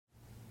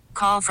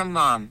call from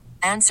mom.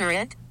 Answer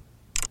it.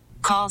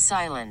 Call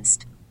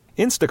silenced.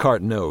 Instacart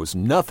knows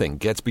nothing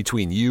gets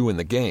between you and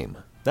the game.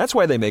 That's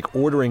why they make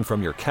ordering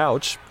from your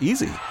couch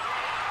easy.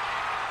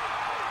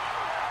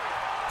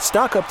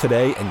 Stock up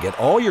today and get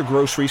all your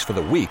groceries for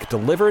the week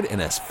delivered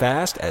in as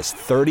fast as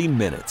 30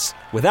 minutes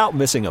without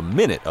missing a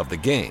minute of the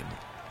game.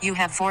 You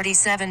have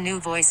 47 new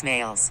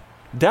voicemails.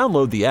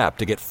 Download the app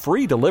to get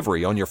free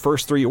delivery on your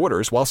first 3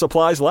 orders while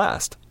supplies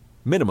last.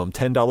 Minimum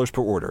 $10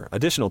 per order.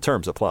 Additional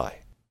terms apply.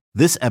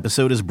 This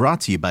episode is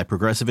brought to you by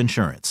Progressive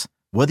Insurance.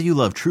 Whether you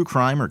love true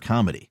crime or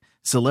comedy,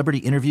 celebrity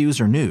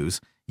interviews or news,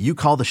 you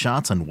call the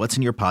shots on what's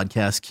in your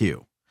podcast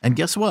queue. And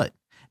guess what?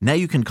 Now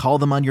you can call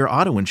them on your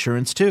auto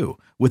insurance too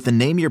with the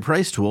Name Your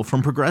Price tool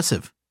from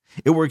Progressive.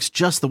 It works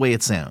just the way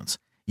it sounds.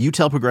 You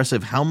tell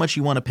Progressive how much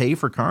you want to pay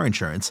for car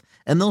insurance,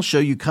 and they'll show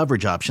you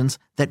coverage options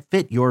that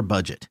fit your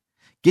budget.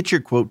 Get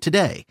your quote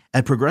today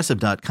at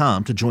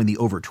Progressive.com to join the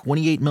over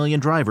 28 million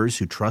drivers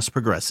who trust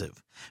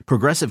Progressive.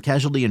 Progressive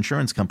Casualty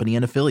Insurance Company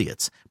and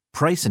Affiliates.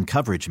 Price and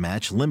coverage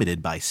match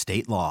limited by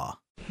state law.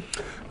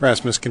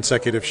 Rasmus,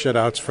 consecutive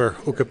shutouts for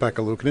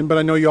Ukko-Pekka Luukkonen, but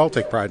I know you all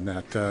take pride in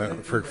that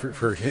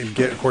for him,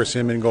 of course,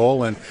 him in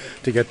goal and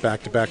to get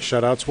back-to-back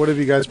shutouts. What have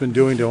you guys been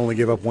doing to only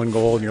give up 1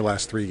 goal in your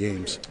last 3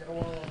 games?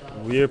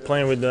 We're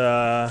playing with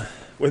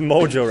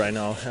mojo right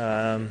now.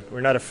 We're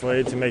not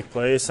afraid to make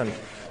plays, and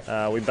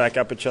we back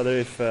up each other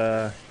if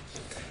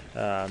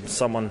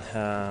someone,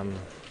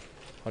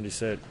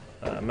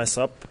 mess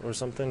up or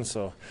something.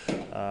 So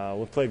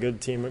we'll play a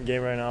good team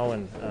game right now,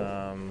 and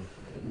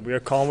we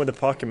are calm with the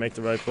puck and make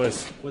the right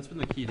plays. What's been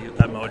the key to get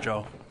that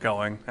mojo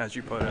going, as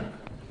you put it?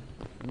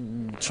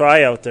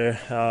 Try out there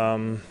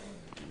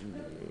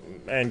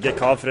and get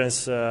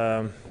confidence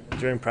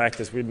during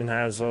practice. We've been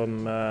having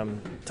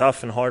some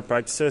tough and hard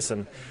practices,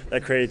 and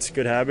that creates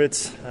good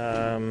habits.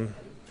 And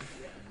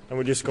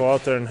we just go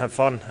out there and have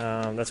fun.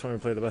 That's when we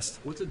play the best.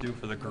 What's it do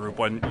for the group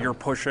when you're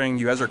pushing?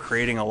 You guys are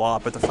creating a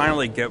lot, but to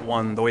finally get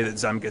one the way that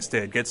Zemgus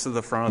did, gets to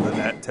the front of the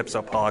net, tips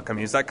up puck. I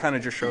mean, does that kind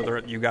of just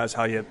show you guys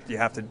how you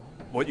have to,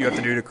 what you have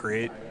to do to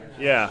create?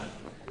 Yeah,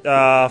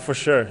 for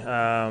sure.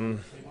 I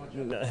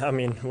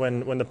mean,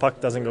 when the puck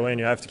doesn't go in,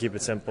 you have to keep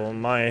it simple.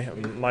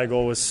 My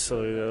goal was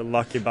a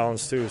lucky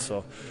bounce too.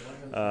 So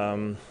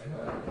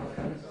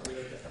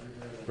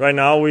right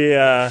now we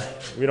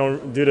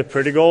don't do the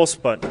pretty goals,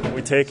 but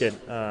we take it.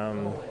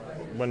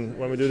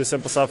 When we do the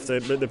simple stuff,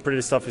 the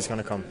pretty stuff is going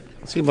to come.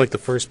 It seemed like the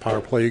first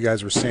power play you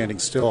guys were standing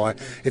still.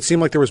 It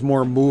seemed like there was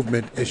more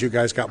movement as you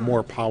guys got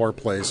more power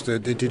plays.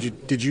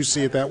 Did you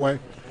see it that way?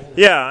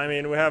 Yeah, I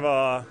mean, we have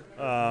a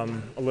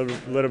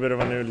little bit of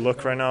a new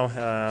look right now.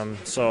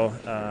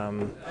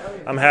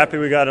 I'm happy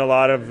we got a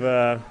lot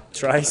of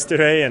tries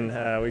today,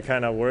 and we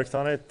kind of worked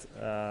on it.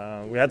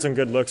 We had some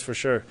good looks for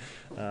sure.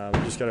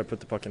 We just got to put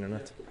the puck in the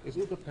net. Is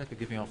Ukko-Pekka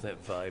giving off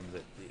that vibe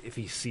that if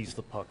he sees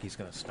the puck, he's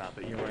going to stop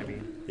it? You know what I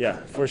mean? Yeah,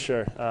 for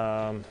sure.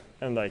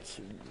 And I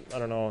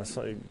don't know, it's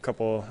like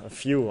a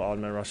few odd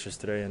man rushes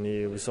today, and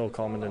he was so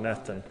calm in the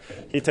net. And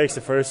he takes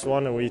the first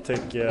one, and we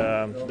take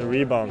the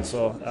rebound.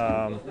 So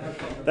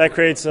that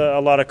creates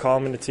a lot of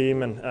calm in the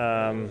team, and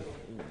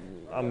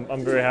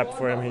I'm very happy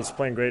for him. He's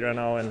playing great right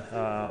now, and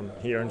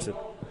he earns it.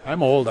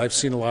 I'm old. I've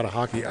seen a lot of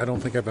hockey. I don't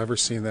think I've ever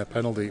seen that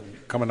penalty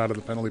coming out of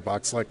the penalty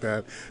box like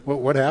that.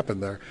 What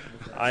happened there?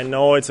 I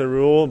know it's a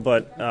rule,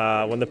 but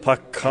when the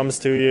puck comes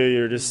to you,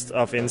 you're just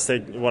off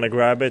instinct, you want to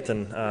grab it,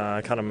 and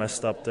I kind of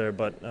messed up there.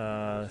 But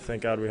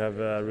thank God we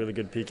have a really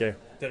good PK.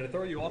 Did it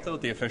throw you off, though,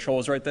 that the official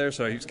was right there?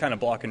 So he was kind of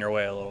blocking your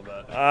way a little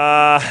bit.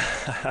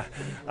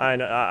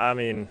 I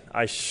mean,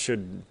 I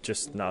should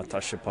just not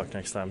touch the puck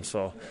next time.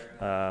 So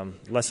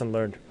lesson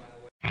learned.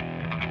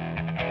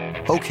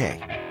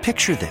 Okay,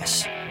 picture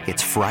this.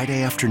 It's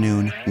Friday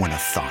afternoon when a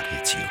thought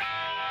hits you.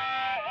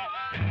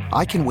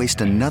 I can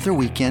waste another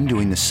weekend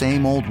doing the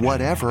same old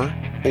whatever,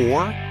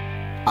 or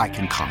I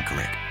can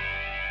conquer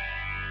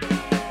it.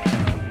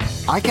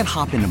 I can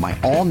hop into my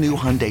all-new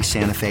Hyundai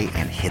Santa Fe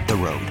and hit the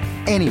road.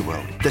 Any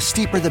road. The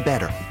steeper, the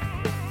better.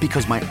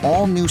 Because my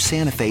all-new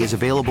Santa Fe is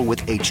available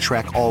with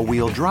H-Track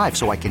all-wheel drive,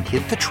 so I can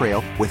hit the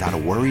trail without a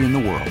worry in the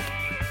world.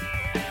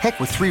 Heck,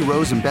 with 3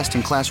 rows and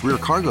best-in-class rear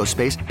cargo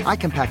space, I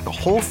can pack the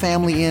whole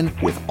family in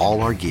with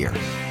all our gear.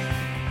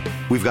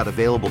 We've got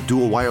available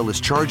dual wireless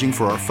charging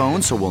for our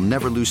phones, so we'll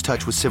never lose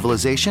touch with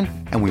civilization,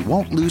 and we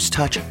won't lose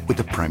touch with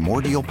the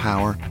primordial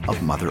power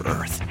of Mother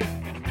Earth.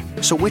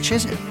 So which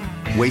is it?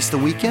 Waste the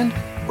weekend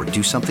or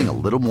do something a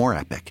little more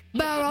epic?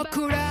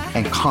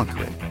 And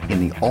conquer it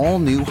in the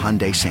all-new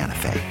Hyundai Santa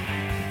Fe.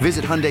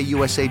 Visit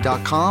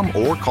HyundaiUSA.com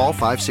or call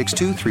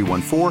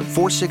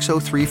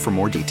 562-314-4603 for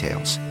more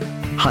details.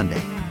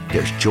 Hyundai,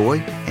 there's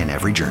joy in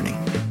every journey.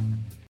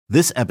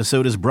 This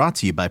episode is brought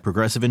to you by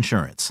Progressive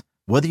Insurance.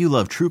 Whether you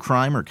love true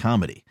crime or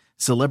comedy,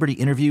 celebrity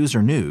interviews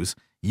or news,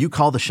 you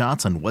call the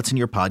shots on what's in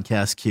your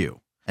podcast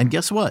queue. And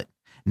guess what?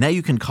 Now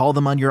you can call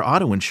them on your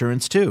auto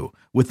insurance too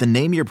with the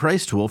Name Your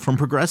Price tool from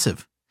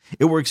Progressive.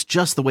 It works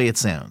just the way it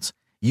sounds.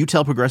 You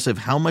tell Progressive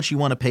how much you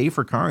want to pay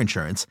for car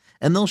insurance,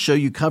 and they'll show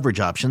you coverage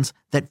options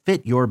that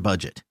fit your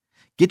budget.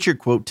 Get your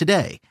quote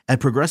today at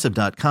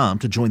Progressive.com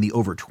to join the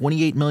over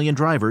 28 million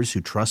drivers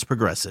who trust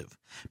Progressive.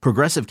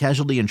 Progressive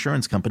Casualty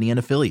Insurance Company and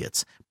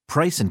Affiliates.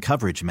 Price and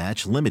coverage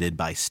match limited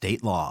by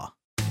state law.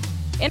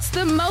 It's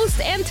the most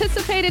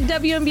anticipated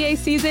WNBA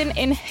season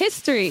in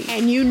history.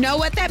 And you know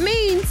what that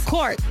means.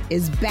 Court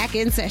is back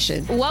in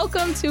session.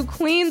 Welcome to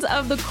Queens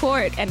of the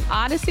Court, an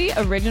Odyssey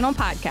original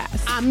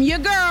podcast. I'm your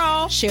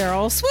girl,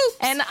 Cheryl Swoop.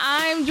 And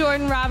I'm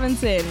Jordan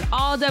Robinson.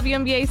 All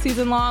WNBA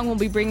season long, we'll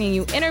be bringing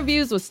you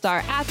interviews with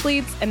star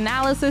athletes,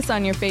 analysis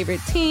on your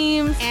favorite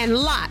teams, and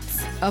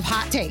lots of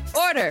hot takes.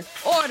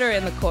 Order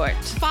in the court.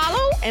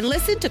 Follow and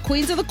listen to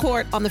Queens of the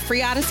Court on the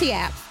free Odyssey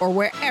app or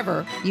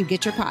wherever you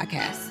get your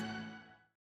podcasts.